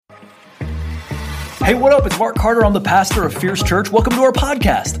Hey, what up? It's Mark Carter. I'm the pastor of Fierce Church. Welcome to our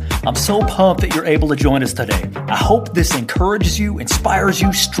podcast. I'm so pumped that you're able to join us today. I hope this encourages you, inspires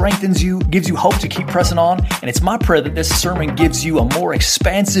you, strengthens you, gives you hope to keep pressing on. And it's my prayer that this sermon gives you a more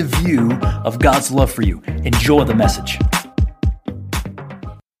expansive view of God's love for you. Enjoy the message.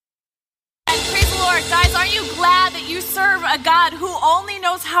 And praise the Lord. Guys, aren't you glad that you serve a God who only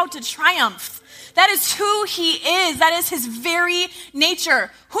knows how to triumph? That is who he is. That is his very nature.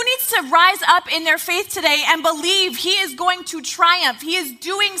 Who needs to rise up in their faith today and believe he is going to triumph? He is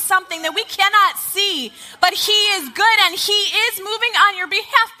doing something that we cannot see, but he is good and he is moving on your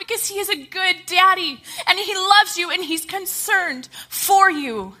behalf because he is a good daddy and he loves you and he's concerned for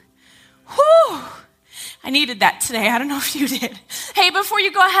you. Whew. I needed that today. I don't know if you did. Hey, before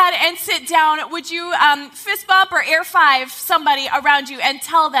you go ahead and sit down, would you fist bump or air five somebody around you and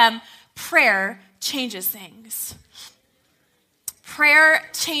tell them, prayer changes things. Prayer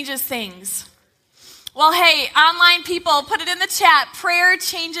changes things. Well, hey, online people, put it in the chat. Prayer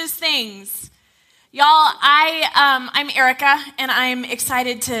changes things. Y'all, I'm Erica, and I'm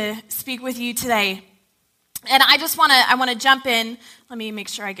excited to speak with you today. And I want to jump in. Let me make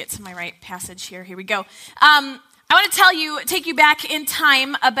sure I get to my right passage here. Here we go. I want to take you back in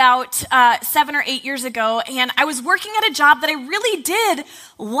time about 7 or 8 years ago, and I was working at a job that I really did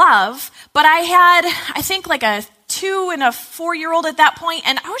love, but I had, I think, like a 2 and a 4-year-old at that point,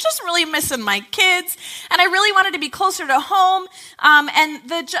 and I was just really missing my kids, and I really wanted to be closer to home, and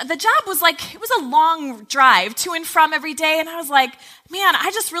the job was like, it was a long drive to and from every day, and I was like, man,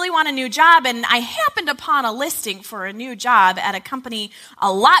 I just really want a new job, and I happened upon a listing for a new job at a company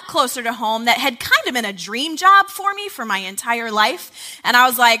a lot closer to home that had kind of been a dream job for me for my entire life, and I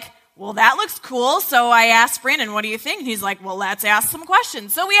was like, well, that looks cool. So I asked Brandon, what do you think? And he's like, well, let's ask some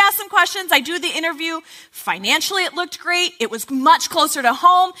questions. So we asked some questions. I do the interview. Financially, it looked great. It was much closer to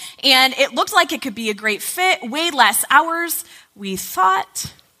home, and it looked like it could be a great fit. Way less hours, we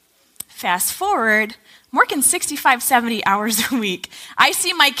thought. Fast forward, I'm working 65, 70 hours a week. I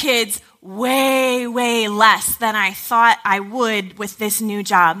see my kids way, way less than I thought I would with this new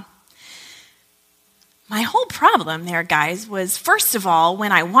job. My whole problem there, guys, was first of all,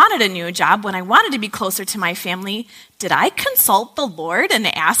 when I wanted a new job, when I wanted to be closer to my family, did I consult the Lord and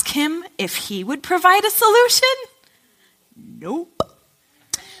ask him if he would provide a solution? Nope.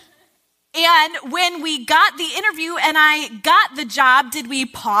 And when we got the interview and I got the job, did we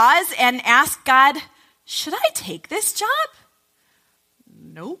pause and ask God, should I take this job?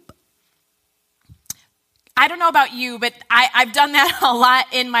 Nope. I don't know about you, but I've done that a lot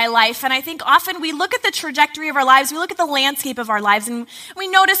in my life, and I think often we look at the trajectory of our lives, we look at the landscape of our lives, and we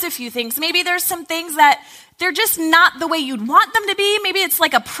notice a few things. Maybe there's some things that they're just not the way you'd want them to be. Maybe it's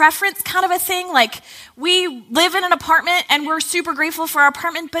like a preference kind of a thing, like we live in an apartment and we're super grateful for our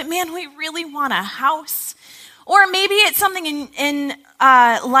apartment, but man, we really want a house. Or maybe it's something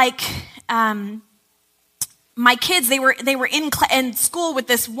my kids, they were in school with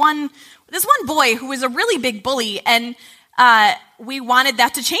this one boy who was a really big bully, and we wanted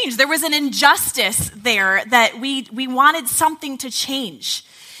that to change. There was an injustice there that we wanted something to change.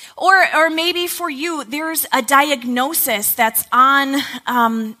 Or maybe for you, there's a diagnosis that's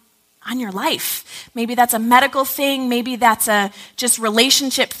on your life. Maybe that's a medical thing. Maybe that's a just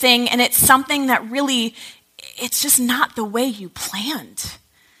relationship thing, and it's something that really, it's just not the way you planned.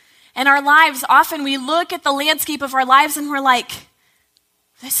 In our lives, often we look at the landscape of our lives and we're like,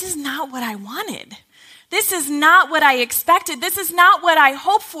 this is not what I wanted. This is not what I expected. This is not what I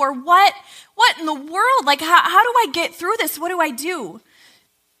hoped for. What in the world? Like, how do I get through this? What do I do?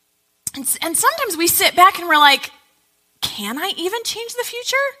 And sometimes we sit back and we're like, can I even change the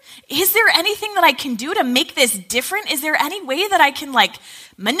future? Is there anything that I can do to make this different? Is there any way that I can like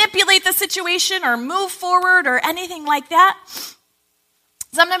manipulate the situation or move forward or anything like that?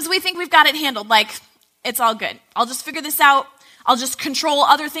 Sometimes we think we've got it handled, like it's all good. I'll just figure this out. I'll just control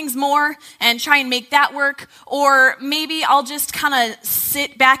other things more and try and make that work. Or maybe I'll just kind of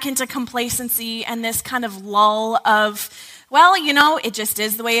sit back into complacency and this kind of lull of, well, it just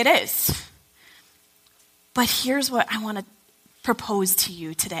is the way it is. But here's what I want to propose to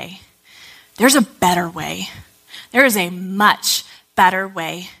you today. There's a better way. There is a much better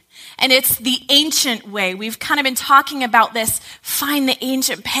way. And it's the ancient way. We've kind of been talking about this. Find the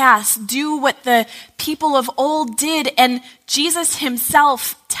ancient past. Do what the people of old did. And Jesus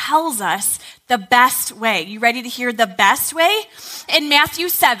himself tells us the best way. You ready to hear the best way? In Matthew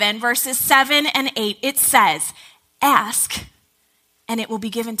 7, verses 7 and 8, it says, ask, and it will be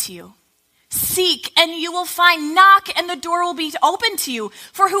given to you. Seek and you will find. Knock and the door will be open to you.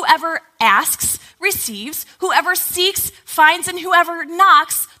 For whoever asks, receives. Whoever seeks, finds. And whoever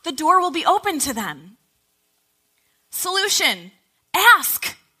knocks, the door will be open to them. Solution: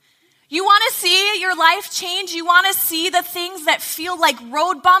 ask. You want to see your life change? You want to see the things that feel like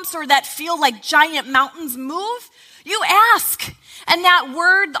road bumps or that feel like giant mountains move? You ask. And that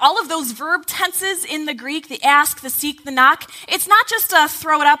word, all of those verb tenses in the Greek, the ask, the seek, the knock, it's not just a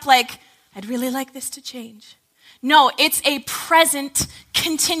throw it up like, I'd really like this to change. No, it's a present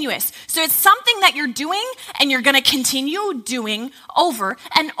continuous. So it's something that you're doing and you're going to continue doing over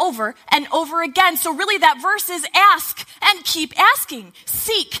and over and over again. So really that verse is ask and keep asking,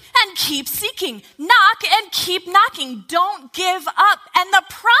 seek and keep seeking, knock and keep knocking. Don't give up. And the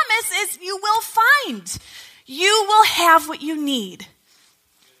promise is you will find. You will have what you need.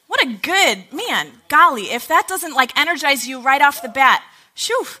 What a good, man, golly, if that doesn't like energize you right off the bat,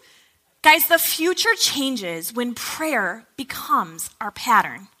 shoo. Guys, the future changes when prayer becomes our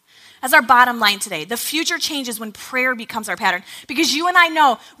pattern. As our bottom line today, the future changes when prayer becomes our pattern. Because you and I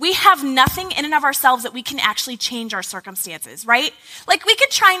know we have nothing in and of ourselves that we can actually change our circumstances, right? Like we could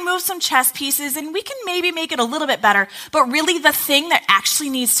try and move some chess pieces and we can maybe make it a little bit better. But really the thing that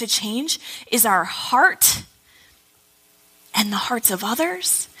actually needs to change is our heart and the hearts of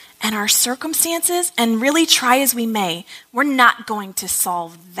others and our circumstances. And really try as we may, we're not going to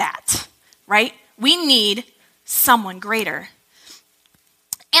solve that. Right? We need someone greater.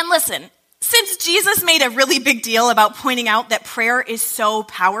 And listen, since Jesus made a really big deal about pointing out that prayer is so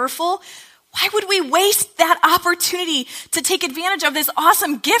powerful, why would we waste that opportunity to take advantage of this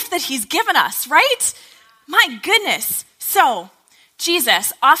awesome gift that he's given us, right? My goodness. So,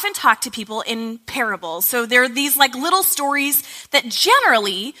 Jesus often talked to people in parables. So there are these like little stories that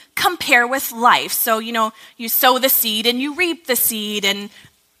generally compare with life. So, you sow the seed and you reap the seed, and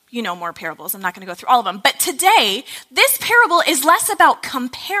more parables. I'm not going to go through all of them. But today, this parable is less about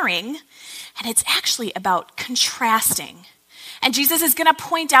comparing, and it's actually about contrasting. And Jesus is going to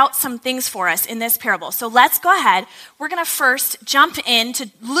point out some things for us in this parable. So let's go ahead. We're going to first jump into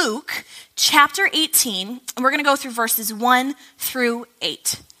Luke chapter 18, and we're going to go through verses 1 through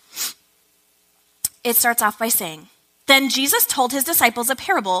 8. It starts off by saying, "Then Jesus told his disciples a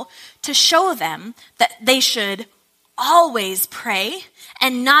parable to show them that they should always pray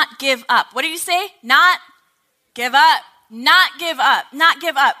and not give up." What do you say? Not give up. Not give up. Not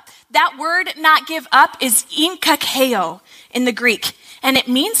give up. That word, not give up, is inkakeo in the Greek. And it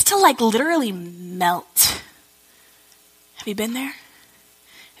means to like literally melt. Have you been there?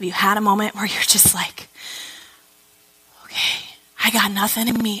 Have you had a moment where you're just like, okay, I got nothing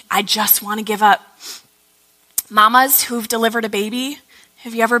in me. I just want to give up. Mamas who've delivered a baby,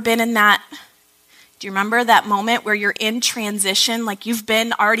 have you ever been in that? Do you remember that moment where you're in transition, like you've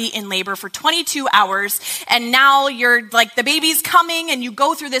been already in labor for 22 hours, and now you're like the baby's coming, and you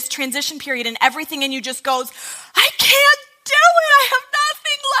go through this transition period, and everything in you just goes, I can't do it. I have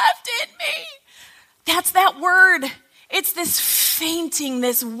nothing left in me. That's that word. It's this fainting,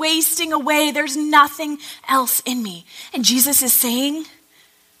 this wasting away. There's nothing else in me. And Jesus is saying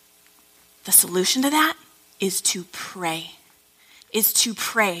the solution to that is to pray. Is to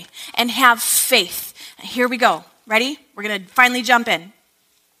pray and have faith. Here we go. Ready? We're going to finally jump in.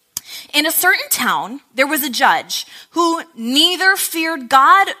 In a certain town, there was a judge who neither feared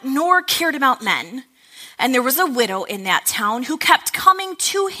God nor cared about men. And there was a widow in that town who kept coming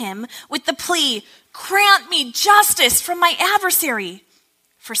to him with the plea, "Grant me justice from my adversary."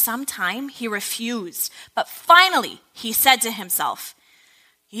 For some time, he refused. But finally, he said to himself,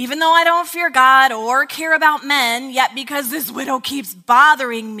 "Even though I don't fear God or care about men, yet because this widow keeps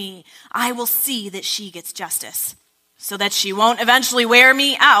bothering me, I will see that she gets justice, so that she won't eventually wear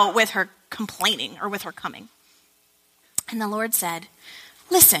me out with her complaining or with her coming." And the Lord said,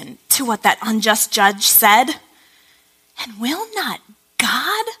 "Listen to what that unjust judge said. And will not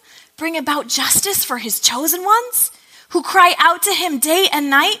God bring about justice for his chosen ones who cry out to him day and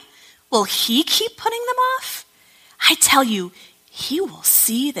night? Will he keep putting them off? I tell you, he will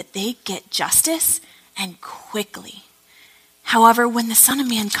see that they get justice, and quickly. However, when the Son of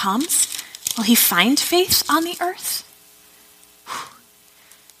Man comes, will he find faith on the earth?"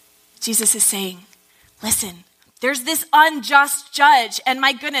 Jesus is saying, listen, there's this unjust judge, and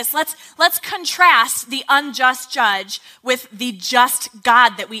my goodness, let's contrast the unjust judge with the just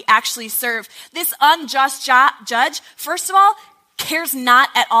God that we actually serve. This unjust judge, first of all, cares not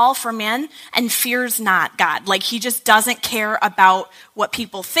at all for man and fears not God. Like he just doesn't care about what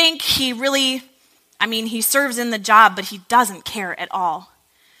people think. He really, he serves in the job, but he doesn't care at all.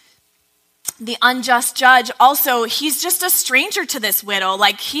 The unjust judge also, he's just a stranger to this widow.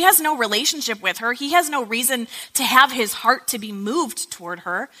 Like, he has no relationship with her. He has no reason to have his heart to be moved toward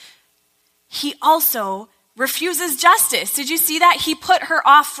her. He also refuses justice. Did you see that? He put her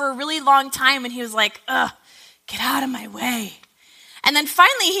off for a really long time and he was like, ugh, get out of my way. And then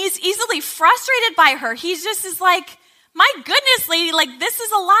finally, he's easily frustrated by her. He just is like, my goodness, lady, like, this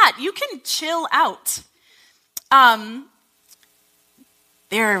is a lot. You can chill out.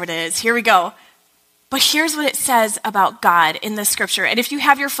 There it is. Here we go. But here's what it says about God in the scripture. And if you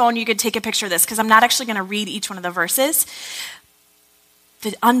have your phone, you could take a picture of this because I'm not actually going to read each one of the verses.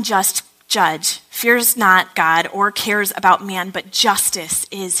 The unjust judge fears not God or cares about man, but justice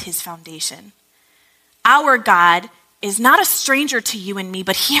is his foundation. Our God is not a stranger to you and me,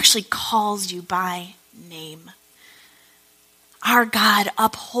 but he actually calls you by name. Our God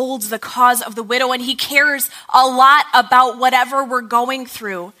upholds the cause of the widow, and he cares a lot about whatever we're going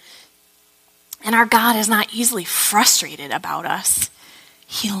through. And our God is not easily frustrated about us.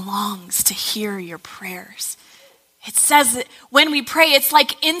 He longs to hear your prayers. It says that when we pray, it's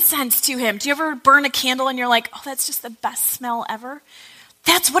like incense to him. Do you ever burn a candle and you're like, oh, that's just the best smell ever?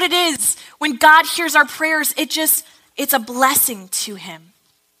 That's what it is. When God hears our prayers, it's a blessing to him.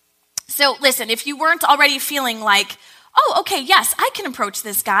 So listen, if you weren't already feeling like, oh, okay, yes, I can approach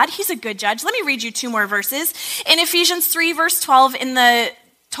this God. He's a good judge. Let me read you 2 more verses. In Ephesians 3, verse 12, in the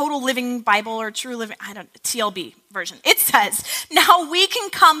Total Living Bible or True Living, TLB version, it says, now we can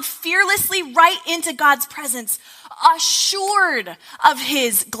come fearlessly right into God's presence, assured of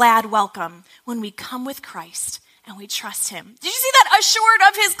his glad welcome when we come with Christ and we trust him. Did you see that? Assured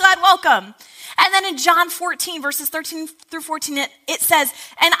of his glad welcome. And then in John 14, verses 13 through 14, it says,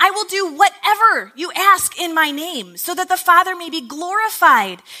 and I will do whatever you ask in my name, so that the Father may be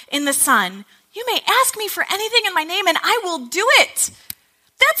glorified in the Son. You may ask me for anything in my name, and I will do it.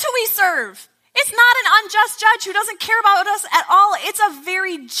 That's who we serve. It's not an unjust judge who doesn't care about us at all. It's a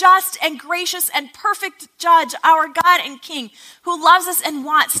very just and gracious and perfect judge, our God and King, who loves us and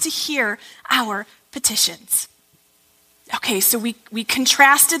wants to hear our petitions. Okay, so we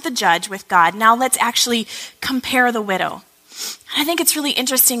contrasted the judge with God. Now let's actually compare the widow. I think it's really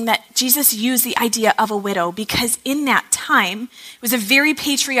interesting that Jesus used the idea of a widow because in that time, it was a very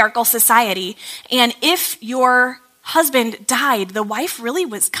patriarchal society. And if your husband died, the wife really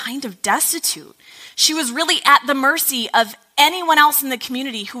was kind of destitute. She was really at the mercy of anyone else in the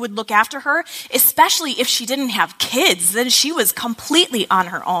community who would look after her, especially if she didn't have kids. Then she was completely on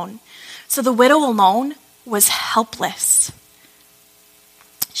her own. So the widow alone was helpless.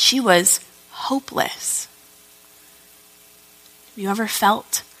 She was hopeless. Have you ever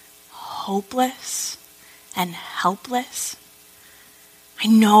felt hopeless and helpless? I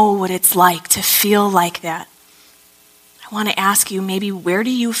know what it's like to feel like that. I want to ask you, maybe where do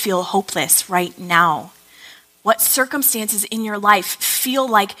you feel hopeless right now? What circumstances in your life feel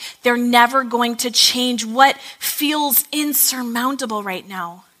like they're never going to change? What feels insurmountable right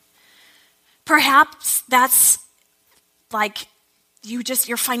now? Perhaps that's like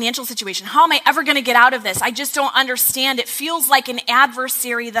your financial situation. How am I ever going to get out of this? I just don't understand. It feels like an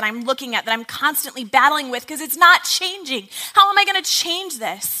adversary that I'm looking at, that I'm constantly battling with because it's not changing. How am I going to change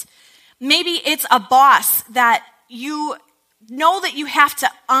this? Maybe it's a boss that you know that you have to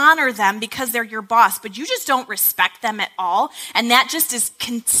honor them because they're your boss, but you just don't respect them at all. And that just is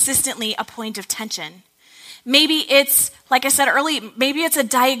consistently a point of tension. Maybe it's, like I said earlier, maybe it's a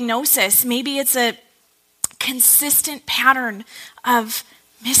diagnosis. Maybe it's a consistent pattern of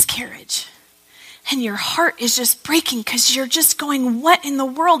miscarriage. And your heart is just breaking because you're just going, what in the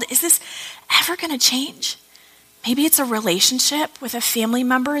world? Is this ever going to change? Maybe it's a relationship with a family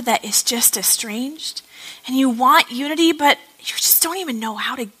member that is just estranged. And you want unity, but you just don't even know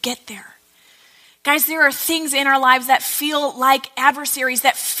how to get there. Guys, there are things in our lives that feel like adversaries,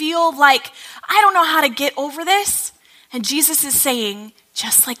 that feel like, I don't know how to get over this. And Jesus is saying,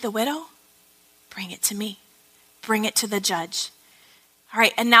 just like the widow, bring it to me. Bring it to the judge. All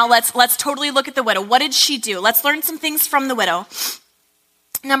right, and now let's totally look at the widow. What did she do? Let's learn some things from the widow.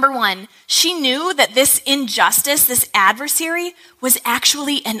 Number 1, she knew that this injustice, this adversary, was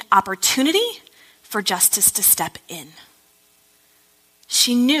actually an opportunity for justice to step in.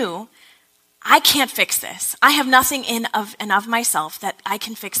 She knew, I can't fix this. I have nothing in of myself that I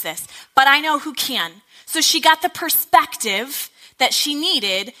can fix this, but I know who can. So she got the perspective that she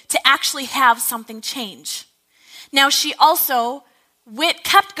needed to actually have something change. Now she also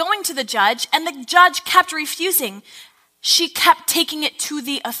kept going to the judge, and the judge kept refusing. She kept taking it to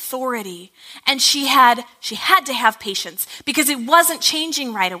the authority, and she had to have patience because it wasn't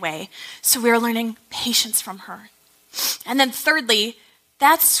changing right away. So we were learning patience from her. And then thirdly,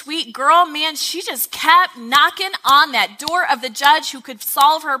 that sweet girl, man, she just kept knocking on that door of the judge who could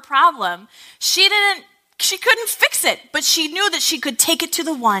solve her problem. She couldn't fix it, but she knew that she could take it to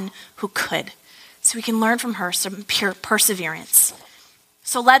the one who could. So we can learn from her some pure perseverance.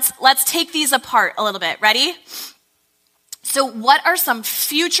 So let's take these apart a little bit. Ready? So what are some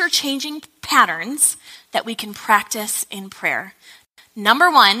future changing patterns that we can practice in prayer?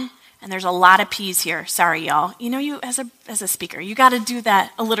 Number one, and there's a lot of P's here. Sorry, y'all. You know, you as a speaker, you got to do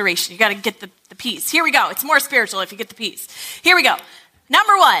that alliteration. You got to get the P's. Here we go. It's more spiritual if you get the P's. Here we go.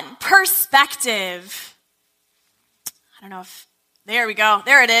 Number one, perspective. I don't know if, there we go.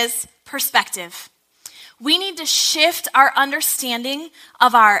 There it is. Perspective. We need to shift our understanding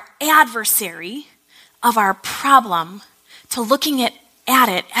of our adversary, of our problem, to looking at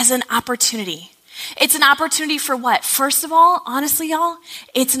it as an opportunity. It's an opportunity for what? First of all, honestly, y'all,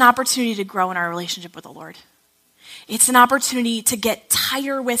 it's an opportunity to grow in our relationship with the Lord. It's an opportunity to get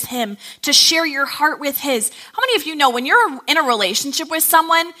tighter with him, to share your heart with his. How many of you know when you're in a relationship with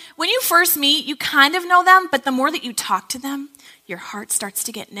someone, when you first meet, you kind of know them, but the more that you talk to them, your heart starts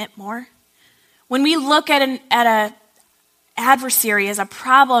to get knit more? When we look at an adversary as a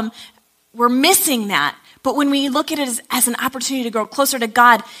problem, we're missing that. But when we look at it as an opportunity to grow closer to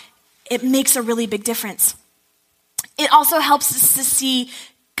God, it makes a really big difference. It also helps us to see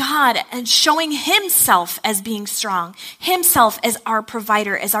God and showing himself as being strong, himself as our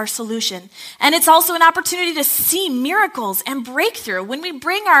provider, as our solution. And it's also an opportunity to see miracles and breakthrough. When we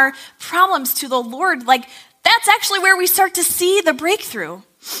bring our problems to the Lord, that's actually where we start to see the breakthrough.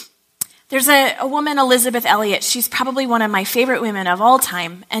 There's a woman, Elizabeth Elliot. She's probably one of my favorite women of all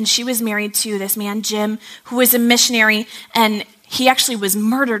time. And she was married to this man, Jim, who was a missionary, and he actually was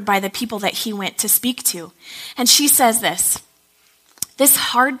murdered by the people that he went to speak to. And she says this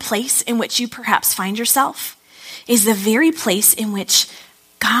hard place in which you perhaps find yourself is the very place in which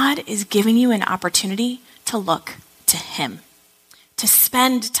God is giving you an opportunity to look to him, to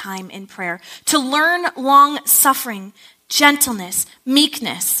spend time in prayer, to learn long suffering, gentleness,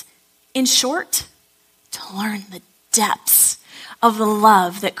 meekness. In short, to learn the depths of the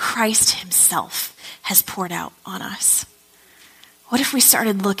love that Christ himself has poured out on us. What if we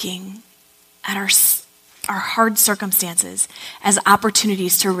started looking at our hard circumstances as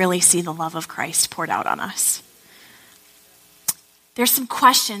opportunities to really see the love of Christ poured out on us? There's some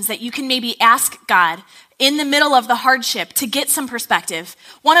questions that you can maybe ask God in the middle of the hardship to get some perspective.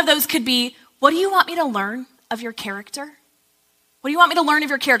 One of those could be, what do you want me to learn of your character? What do you want me to learn of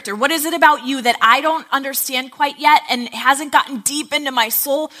your character? What is it about you that I don't understand quite yet and hasn't gotten deep into my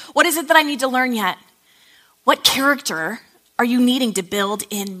soul? What is it that I need to learn yet? What character are you needing to build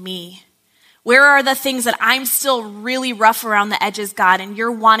in me? Where are the things that I'm still really rough around the edges, God, and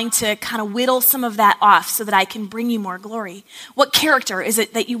you're wanting to kind of whittle some of that off so that I can bring you more glory? What character is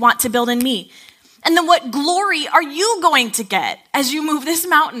it that you want to build in me? And then what glory are you going to get as you move this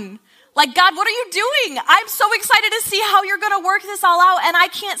mountain? God, what are you doing? I'm so excited to see how you're going to work this all out, and I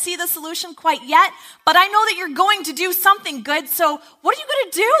can't see the solution quite yet, but I know that you're going to do something good, so what are you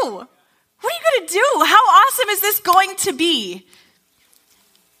going to do? What are you going to do? How awesome is this going to be?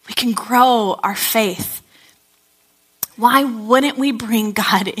 We can grow our faith. Why wouldn't we bring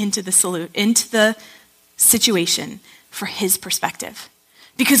God into the situation for his perspective?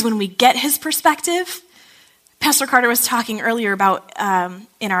 Because when we get his perspective, Pastor Carter was talking earlier about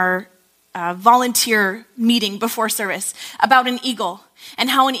in our volunteer meeting before service about an eagle and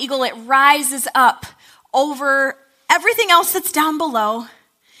how an eagle, it rises up over everything else that's down below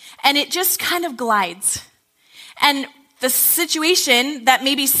and it just kind of glides. And the situation that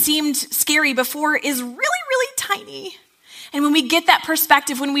maybe seemed scary before is really, really tiny. And when we get that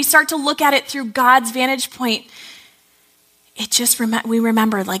perspective, when we start to look at it through God's vantage point, we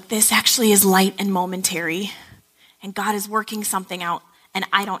remember this actually is light and momentary. And God is working something out, and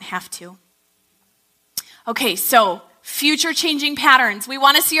I don't have to. Okay, so future changing patterns. We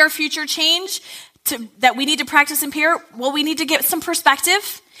want to see our future change that we need to practice in prayer. Well, we need to get some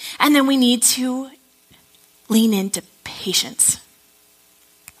perspective, and then we need to lean into patience.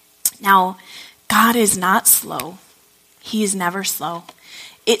 Now, God is not slow. He is never slow.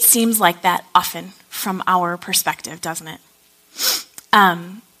 It seems like that often from our perspective, doesn't it?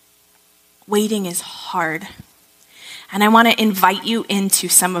 Waiting is hard. And I want to invite you into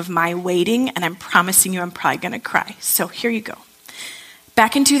some of my waiting, and I'm promising you I'm probably going to cry. So here you go.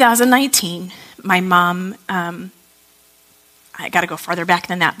 Back in 2019, my mom, I got to go farther back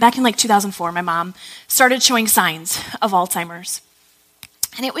than that. Back in 2004, my mom started showing signs of Alzheimer's.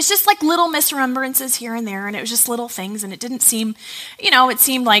 And it was just little misremembrances here and there, and it was just little things, and it didn't seem, it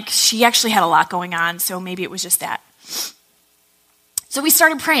seemed like she actually had a lot going on, so maybe it was just that. So we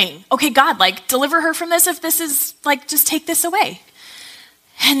started praying, okay, God, like, deliver her from this if this is, like, just take this away.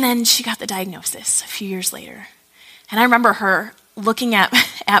 And then she got the diagnosis a few years later. And I remember her looking at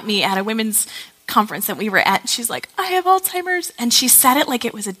me at a women's conference that we were at, and she's like, I have Alzheimer's. And she said it like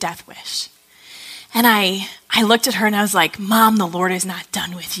it was a death wish. And I looked at her and I was like, Mom, the Lord is not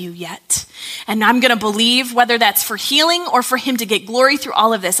done with you yet. And I'm going to believe, whether that's for healing or for him to get glory through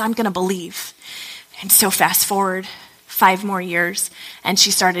all of this, I'm going to believe. And so fast forward 5 more years, and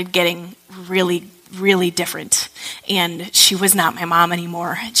she started getting really, really different. And she was not my mom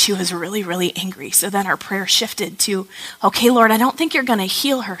anymore. And she was really, really angry. So then our prayer shifted to, okay, Lord, I don't think you're going to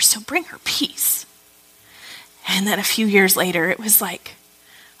heal her, so bring her peace. And then a few years later, it was like,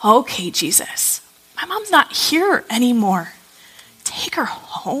 okay, Jesus, my mom's not here anymore. Take her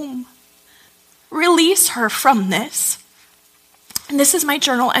home. Release her from this. And this is my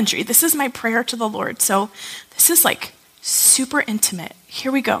journal entry. This is my prayer to the Lord. So this is like super intimate.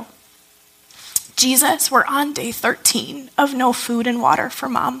 Here we go. Jesus, we're on day 13 of no food and water for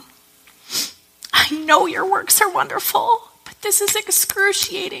Mom. I know your works are wonderful, but this is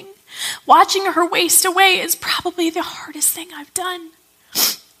excruciating. Watching her waste away is probably the hardest thing I've done.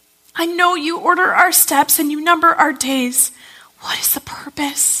 I know you order our steps and you number our days. What is the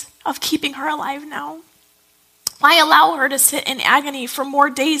purpose of keeping her alive now? Why allow her to sit in agony for more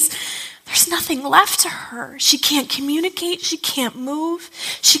days? There's nothing left to her. She can't communicate. She can't move.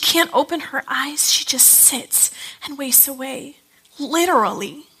 She can't open her eyes. She just sits and wastes away.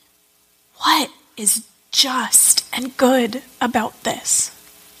 Literally. What is just and good about this?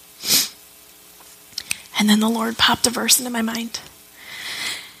 And then the Lord popped a verse into my mind.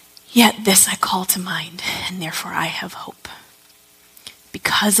 Yet this I call to mind, and therefore I have hope.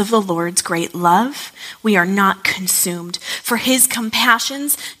 Because of the Lord's great love, we are not consumed. For his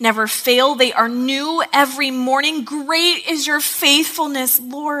compassions never fail. They are new every morning. Great is your faithfulness,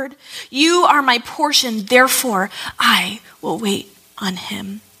 Lord. You are my portion. Therefore, I will wait on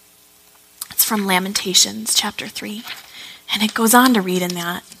him. It's from Lamentations chapter 3. And it goes on to read in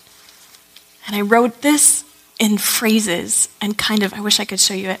that. And I wrote this in phrases and kind of, I wish I could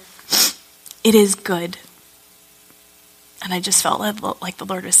show you it. It is good. And I just felt like the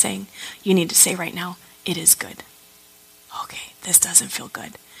Lord was saying, you need to say right now, it is good. Okay, this doesn't feel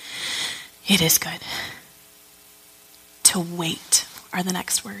good. It is good. To wait are the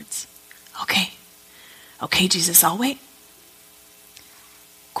next words. Okay, Jesus, I'll wait.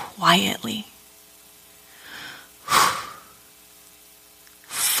 Quietly.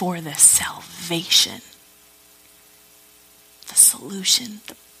 For the salvation, the solution,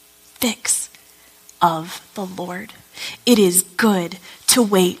 the fix of the Lord. It is good to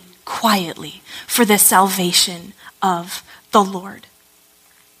wait quietly for the salvation of the Lord.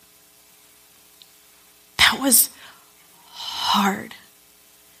 That was hard.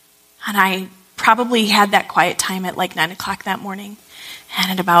 And I probably had that quiet time at like 9 o'clock that morning.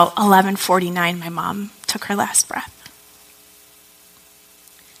 And at about 11:49, my mom took her last breath.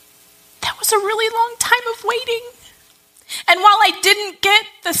 That was a really long time of waiting. And while I didn't get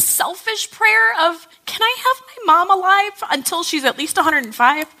the selfish prayer of, can I have my mom alive until she's at least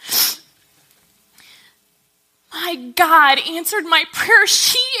 105? My God answered my prayer.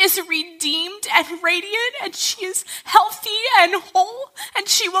 She is redeemed and radiant, and she is healthy and whole, and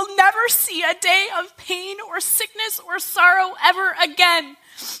she will never see a day of pain or sickness or sorrow ever again.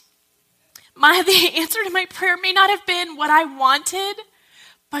 The answer to my prayer may not have been what I wanted,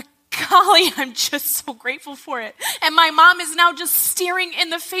 but golly, I'm just so grateful for it. And my mom is now just staring in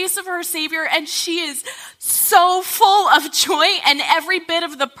the face of her Savior, and she is so full of joy, and every bit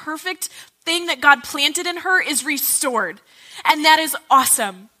of the perfect thing that God planted in her is restored. And that is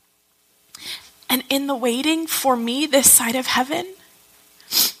awesome. And in the waiting for me this side of heaven,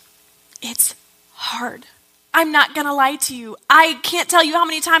 it's hard. I'm not going to lie to you. I can't tell you how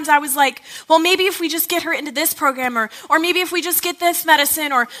many times I was like, well, maybe if we just get her into this program, or maybe if we just get this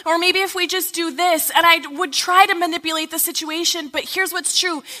medicine, or maybe if we just do this. And I would try to manipulate the situation, but here's what's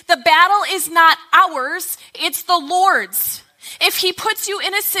true. The battle is not ours, it's the Lord's. If he puts you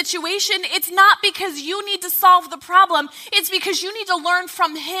in a situation, it's not because you need to solve the problem. It's because you need to learn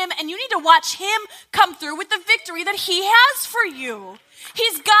from him, and you need to watch him come through with the victory that he has for you.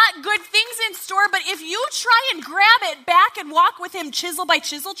 He's got good things in store, but if you try and grab it back and walk with him chisel by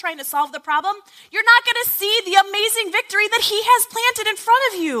chisel trying to solve the problem, you're not going to see the amazing victory that he has planted in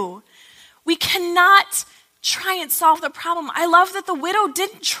front of you. We cannot try and solve the problem. I love that the widow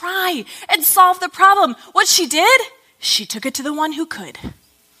didn't try and solve the problem. What she did, she took it to the one who could.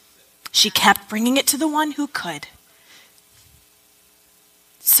 She kept bringing it to the one who could.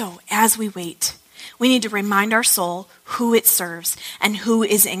 So as we wait, We need to remind our soul who it serves and who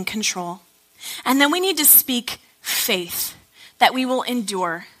is in control. And then we need to speak faith that we will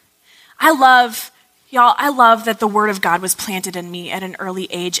endure. I love that the word of God was planted in me at an early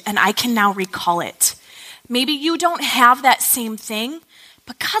age, and I can now recall it. Maybe you don't have that same thing,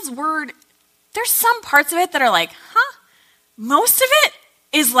 but God's word, there's some parts of it that are like, most of it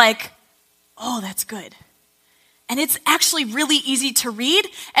is like, oh, that's good. And it's actually really easy to read.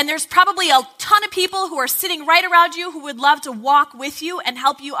 And there's probably a ton of people who are sitting right around you who would love to walk with you and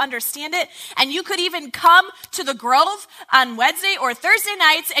help you understand it. And you could even come to the Grove on Wednesday or Thursday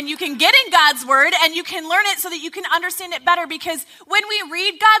nights, and you can get in God's word and you can learn it so that you can understand it better. Because when we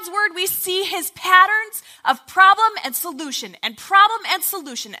read God's word, we see his patterns of problem and solution and problem and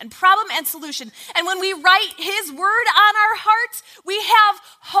solution and problem and solution. And when we write his word on our hearts, we have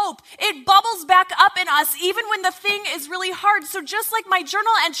hope. It bubbles back up in us even when the thing is really hard. So just like my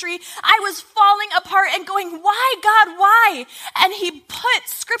journal entry, I was falling apart and going, why, God, why? And he put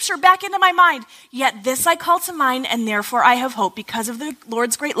scripture back into my mind. Yet this I call to mind, and therefore I have hope. Because of the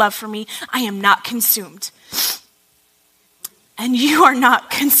Lord's great love for me, I am not consumed. And you are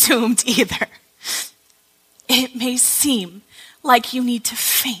not consumed either. It may seem like you need to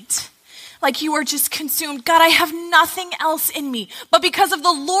faint, like you are just consumed. God, I have nothing else in me. But because of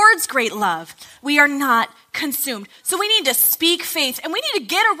the Lord's great love, we are not consumed. So we need to speak faith, and we need to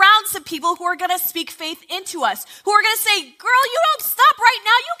get around some people who are going to speak faith into us, who are going to say, girl, you don't stop right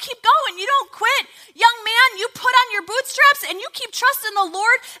now. You keep going. You don't quit. Young man, you put on your bootstraps and you keep trusting the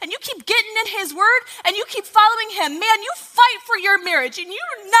Lord and you keep getting in his word and you keep following him. Man, you fight for your marriage and you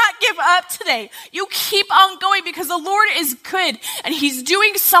do not give up today. You keep on going because the Lord is good and he's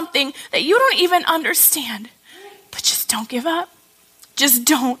doing something that you don't even understand. But just don't give up. Just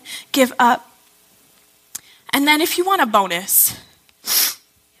don't give up. And then if you want a bonus,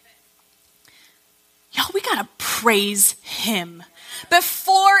 y'all, we got to praise him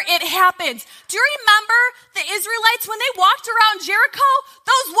before it happens. Do you remember the Israelites when they walked around Jericho?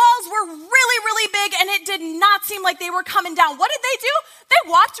 Those walls were really, really big and it did not seem like they were coming down. What did they do? They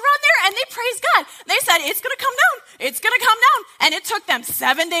walked around there and they praised God. They said, it's going to come down. It's going to come down. And it took them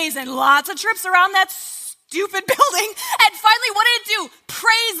 7 days and lots of trips around that stupid building. And finally, what did it do?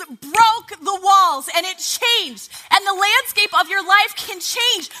 Praise broke the walls and it changed. And the landscape of your life can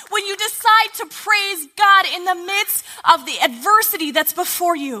change when you decide to praise God in the midst of the adversity that's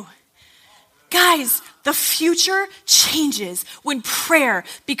before you. Guys, the future changes when prayer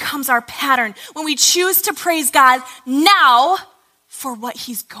becomes our pattern, when we choose to praise God now for what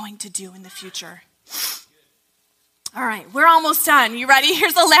he's going to do in the future. All right, we're almost done. You ready?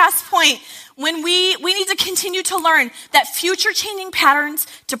 Here's the last point. When we need to continue to learn that future changing patterns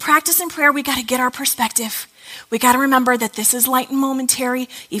to practice in prayer, we got to get our perspective. We got to remember that this is light and momentary,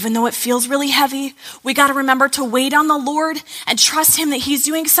 even though it feels really heavy. We got to remember to wait on the Lord and trust him that he's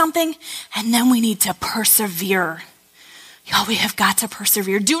doing something. And then we need to persevere. Y'all, we have got to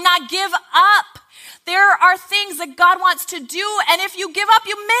persevere. Do not give up. There are things that God wants to do, and if you give up,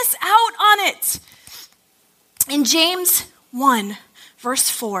 you miss out on it. In James 1, verse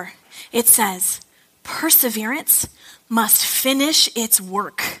 4, it says, perseverance must finish its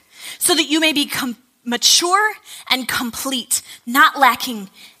work so that you may be mature and complete, not lacking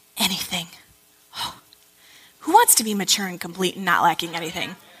anything. Oh, who wants to be mature and complete and not lacking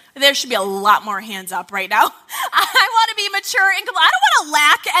anything? There should be a lot more hands up right now. I want to be mature and complete. I don't want to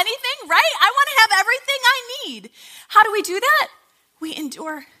lack anything, right? I want to have everything I need. How do we do that? We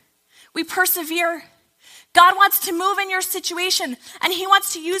endure. We persevere. God wants to move in your situation, and he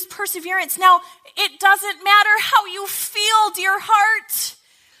wants to use perseverance. Now, it doesn't matter how you feel, dear heart.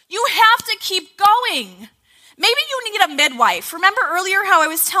 You have to keep going. Maybe you need a midwife. Remember earlier how I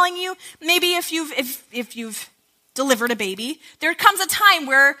was telling you, maybe if you've delivered a baby, there comes a time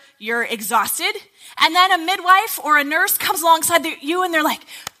where you're exhausted, and then a midwife or a nurse comes alongside you, and they're like,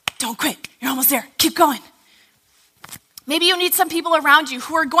 don't quit. You're almost there. Keep going. Maybe you need some people around you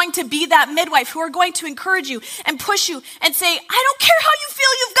who are going to be that midwife, who are going to encourage you and push you and say, I don't care how you feel,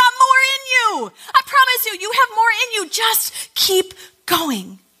 you've got more in you. I promise you have more in you. Just keep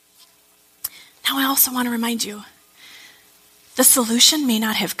going. Now, I also want to remind you, the solution may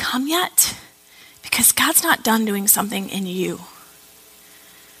not have come yet because God's not done doing something in you.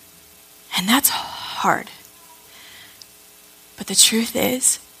 And that's hard. But the truth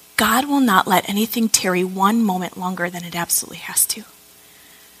is, God will not let anything tarry one moment longer than it absolutely has to.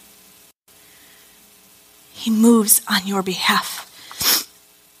 He moves on your behalf.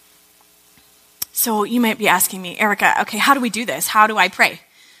 So you might be asking me, Erica, okay, how do we do this? How do I pray?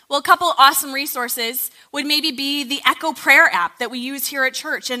 Well, a couple awesome resources. would maybe be the Echo Prayer app that we use here at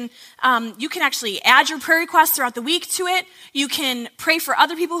church. And you can actually add your prayer requests throughout the week to it. You can pray for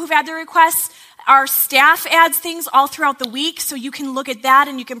other people who've had their requests. Our staff adds things all throughout the week, so you can look at that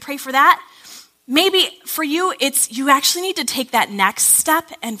and you can pray for that. Maybe for you, you actually need to take that next step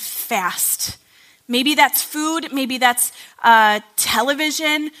and fast. Maybe that's food, maybe that's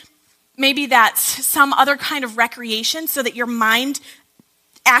television, maybe that's some other kind of recreation so that your mind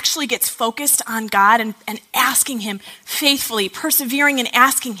actually gets focused on God and asking him faithfully, persevering and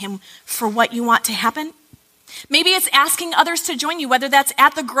asking him for what you want to happen. Maybe it's asking others to join you, whether that's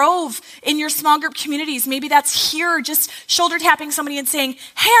at the Grove in your small group communities. Maybe that's here, just shoulder tapping somebody and saying,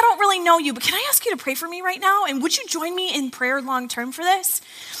 hey, I don't really know you, but can I ask you to pray for me right now? And would you join me in prayer long term for this?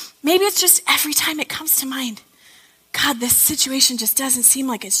 Maybe it's just every time it comes to mind, God, this situation just doesn't seem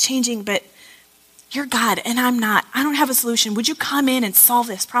like it's changing, but you're God and I'm not. I don't have a solution. Would you come in and solve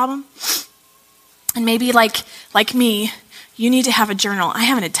this problem? And maybe like me, you need to have a journal. I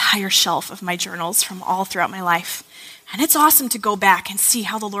have an entire shelf of my journals from all throughout my life. And it's awesome to go back and see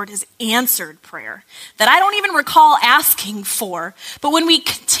how the Lord has answered prayer that I don't even recall asking for. But when we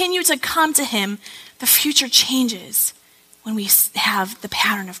continue to come to him, the future changes when we have the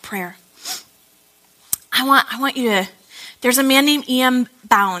pattern of prayer. I want you to, there's a man named E.M.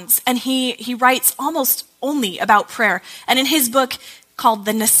 Bounds, and he writes almost only about prayer. And in his book called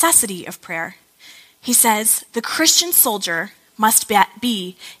The Necessity of Prayer, he says, the Christian soldier must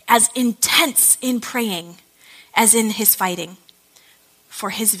be as intense in praying as in his fighting. For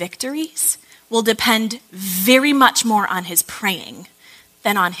his victories will depend very much more on his praying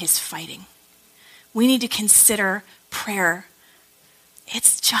than on his fighting. We need to consider prayer.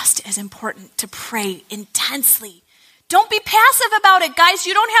 It's just as important to pray intensely. Don't be passive about it, guys.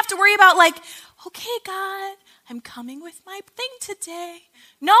 You don't have to worry about okay, God, I'm coming with my thing today.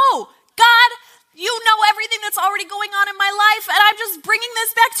 No, God, you know everything that's already going on in my life, and I'm just bringing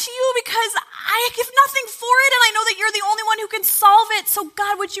this back to you because I give nothing for it, and I know that you're the only one who can solve it. So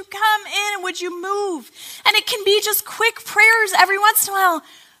God, would you come in and would you move? And it can be just quick prayers every once in a while,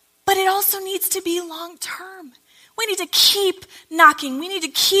 but it also needs to be long term. We need to keep knocking. We need to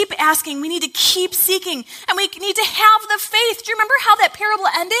keep asking. We need to keep seeking. And we need to have the faith. Do you remember how that parable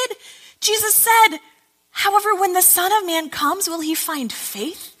ended? Jesus said, however, when the Son of Man comes, will he find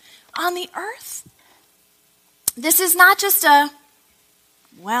faith on the earth? This is not just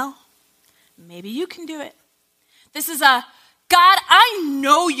maybe you can do it. This is God, I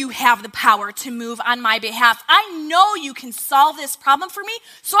know you have the power to move on my behalf. I know you can solve this problem for me,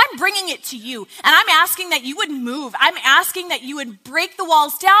 so I'm bringing it to you. And I'm asking that you would move. I'm asking that you would break the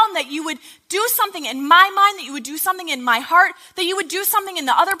walls down, that you would do something in my mind, that you would do something in my heart, that you would do something in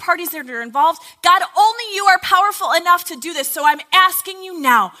the other parties that are involved. God, only you are powerful enough to do this, so I'm asking you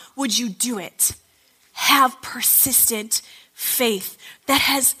now, would you do it? Have persistent faith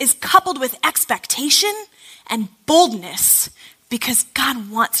that is coupled with expectation and boldness, because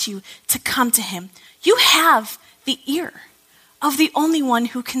God wants you to come to him. You have the ear of the only one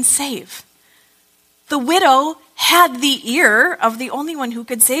who can save. The widow had the ear of the only one who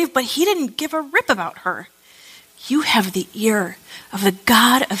could save, but he didn't give a rip about her. You have the ear of the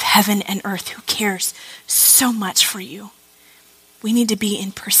God of heaven and earth who cares so much for you. We need to be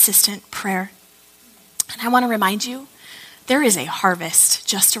in persistent prayer. And I want to remind you, there is a harvest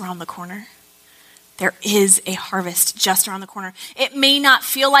just around the corner. There is a harvest just around the corner. It may not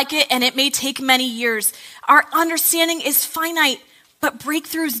feel like it, and it may take many years. Our understanding is finite, but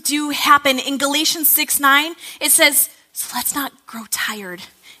breakthroughs do happen. In Galatians 6:9, it says, so let's not grow tired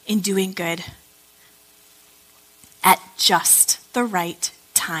in doing good. At just the right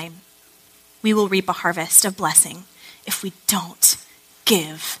time, we will reap a harvest of blessing if we don't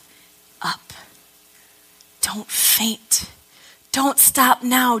give up. Don't faint. Don't stop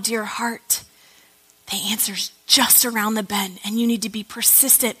now, dear heart. The answer's just around the bend, and you need to be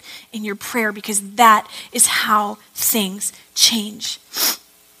persistent in your prayer because that is how things change.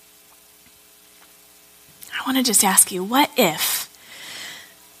 I want to just ask you, what if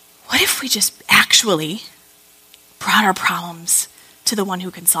we just actually brought our problems to the one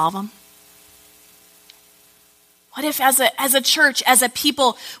who can solve them? What if as a church, as a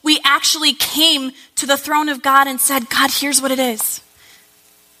people, we actually came to the throne of God and said, God, here's what it is.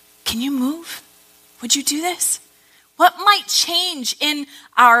 Can you move? Would you do this? What might change in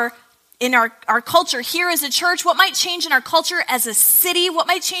our culture here as a church? What might change in our culture as a city? What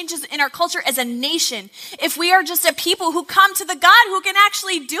might change in our culture as a nation if we are just a people who come to the God who can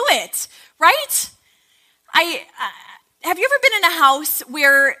actually do it, right? Have you ever been in a house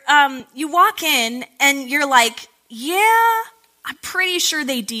where you walk in and you're like, yeah, I'm pretty sure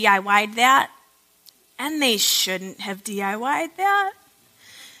they DIY'd that. and they shouldn't have DIY'd that.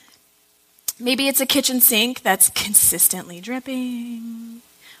 Maybe it's a kitchen sink that's consistently dripping,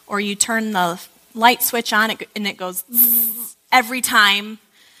 or you turn the light switch on and it goes zzz every time,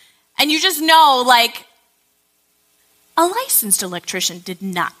 and you just know, like, a licensed electrician did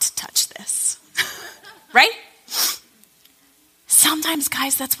not touch this, right? Sometimes,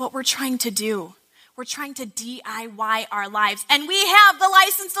 guys, that's what we're trying to do. We're trying to DIY our lives, and we have the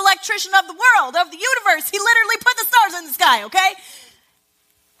licensed electrician of the world, of the universe. He literally put the stars in the sky, okay?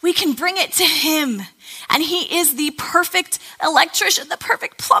 We can bring it to him, and he is the perfect electrician, the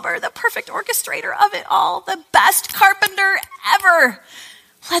perfect plumber, the perfect orchestrator of it all, the best carpenter ever.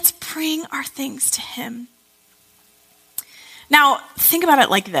 Let's bring our things to him. Now, think about it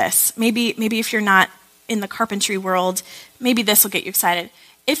like this. Maybe if you're not in the carpentry world, maybe this will get you excited.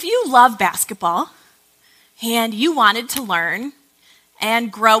 If you love basketball and you wanted to learn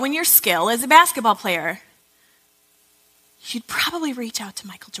and grow in your skill as a basketball player, you'd probably reach out to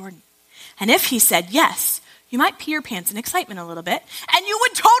Michael Jordan. And if he said yes, you might pee your pants in excitement a little bit, and you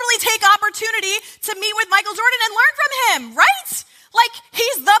would totally take opportunity to meet with Michael Jordan and learn from him, right? Like,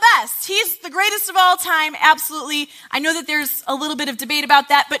 he's the best. He's the greatest of all time, absolutely. I know that there's a little bit of debate about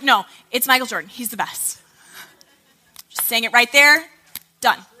that, but no, it's Michael Jordan. He's the best. Just saying it right there.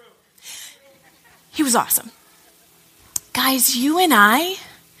 Done. He was awesome. Guys, you and I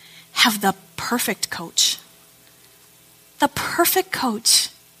have the perfect coach. The perfect coach,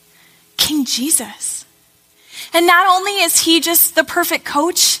 King Jesus. And not only is he just the perfect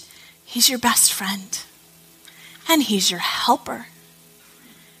coach, he's your best friend. And he's your helper.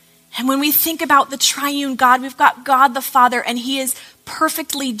 And when we think about the triune God, we've got God the Father, and he is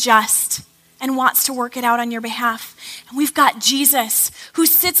perfectly just and wants to work it out on your behalf. And we've got Jesus, who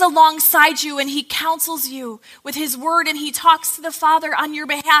sits alongside you and he counsels you with his word, and he talks to the Father on your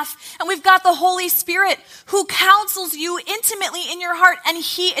behalf. And we've got the Holy Spirit, who counsels you intimately in your heart, and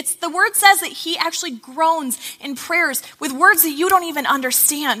the word says that he actually groans in prayers with words that you don't even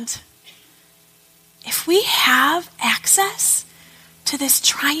understand. If we have access to this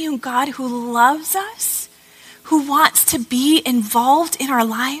triune God who loves us, who wants to be involved in our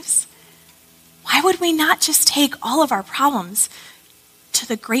lives, why would we not just take all of our problems to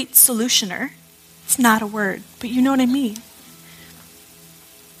the great solutioner? It's not a word, but you know what I mean.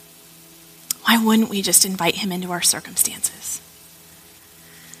 Why wouldn't we just invite him into our circumstances?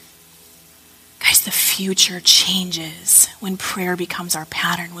 Guys, the future changes when prayer becomes our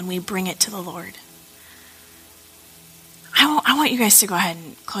pattern, when we bring it to the Lord. I want you guys to go ahead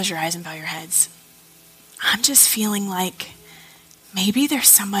and close your eyes and bow your heads. I'm just feeling like maybe there's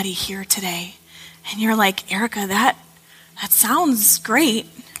somebody here today, and you're like, Erica, that sounds great.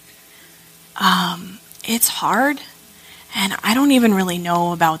 It's hard, and I don't even really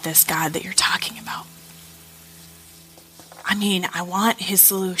know about this God that you're talking about. I mean, I want his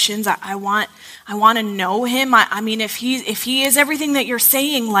solutions. I want to know him. I mean, if he is everything that you're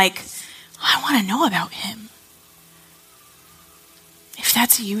saying, like, I want to know about him. If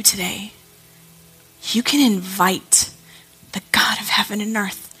that's you today, you can invite the God of heaven and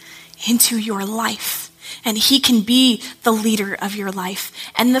earth into your life, and he can be the leader of your life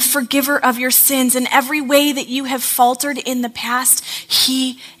and the forgiver of your sins. In every way that you have faltered in the past,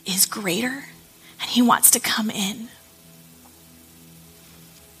 he is greater, and he wants to come in.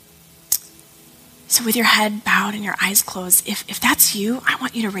 So with your head bowed and your eyes closed, if that's you, I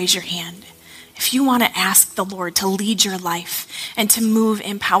want you to raise your hand. If you want to ask the Lord to lead your life and to move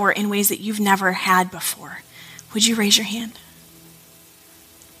in power in ways that you've never had before, would you raise your hand?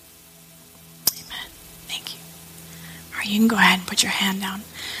 Amen. Thank you. All right, you can go ahead and put your hand down.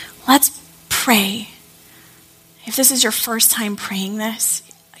 Let's pray. If this is your first time praying this,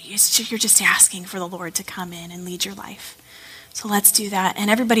 you're just asking for the Lord to come in and lead your life. So let's do that.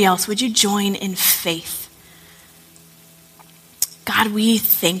 And everybody else, would you join in faith? God, we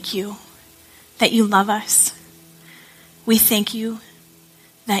thank you that you love us. We thank you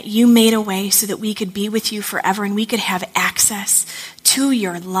that you made a way so that we could be with you forever, and we could have access to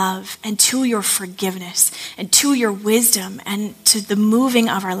your love and to your forgiveness and to your wisdom and to the moving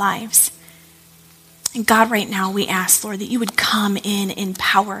of our lives. And God, right now we ask, Lord, that you would come in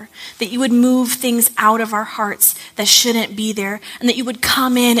power, that you would move things out of our hearts that shouldn't be there, and that you would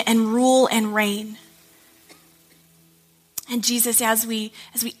come in and rule and reign. And Jesus, as we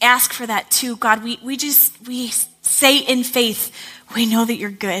ask for that too, God, we say in faith, we know that you're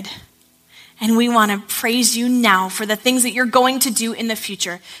good. And we want to praise you now for the things that you're going to do in the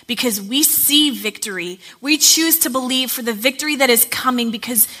future, because we see victory. We choose to believe for the victory that is coming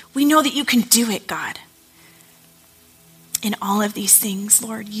because we know that you can do it, God. in all of these things,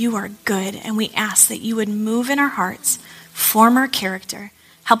 Lord, you are good, and we ask that you would move in our hearts, form our character,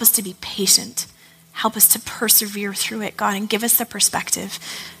 help us to be patient, help us to persevere through it, God, and give us the perspective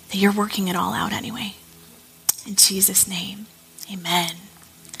that you're working it all out anyway. In Jesus' name, amen.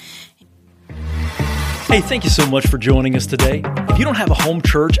 Hey, thank you so much for joining us today. If you don't have a home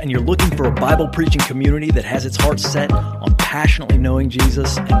church and you're looking for a Bible preaching community that has its heart set on passionately knowing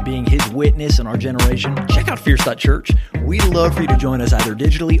Jesus and being his witness in our generation, check out Fierce.Church. We'd love for you to join us either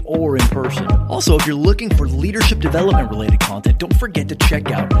digitally or in person. Also, if you're looking for leadership development related content, don't forget to check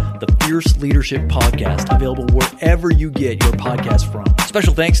out the Fierce Leadership Podcast, available wherever you get your podcast from.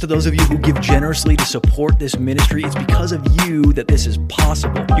 Special thanks to those of you who give generously to support this ministry. It's because of you that this is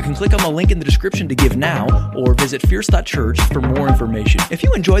possible. You can click on the link in the description to give now, or visit Fierce.Church for more information. If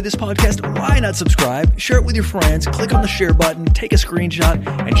you enjoyed this podcast, why not subscribe, share it with your friends, click on the share button, take a screenshot,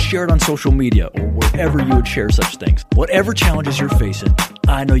 and share it on social media or wherever you would share such things. Whatever challenges you're facing,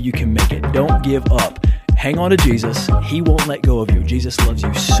 I know you can make it. Don't give up. Hang on to Jesus. He won't let go of you. Jesus loves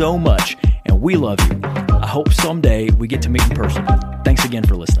you so much, and we love you. I hope someday we get to meet in person. Thanks again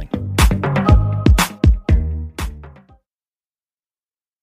for listening.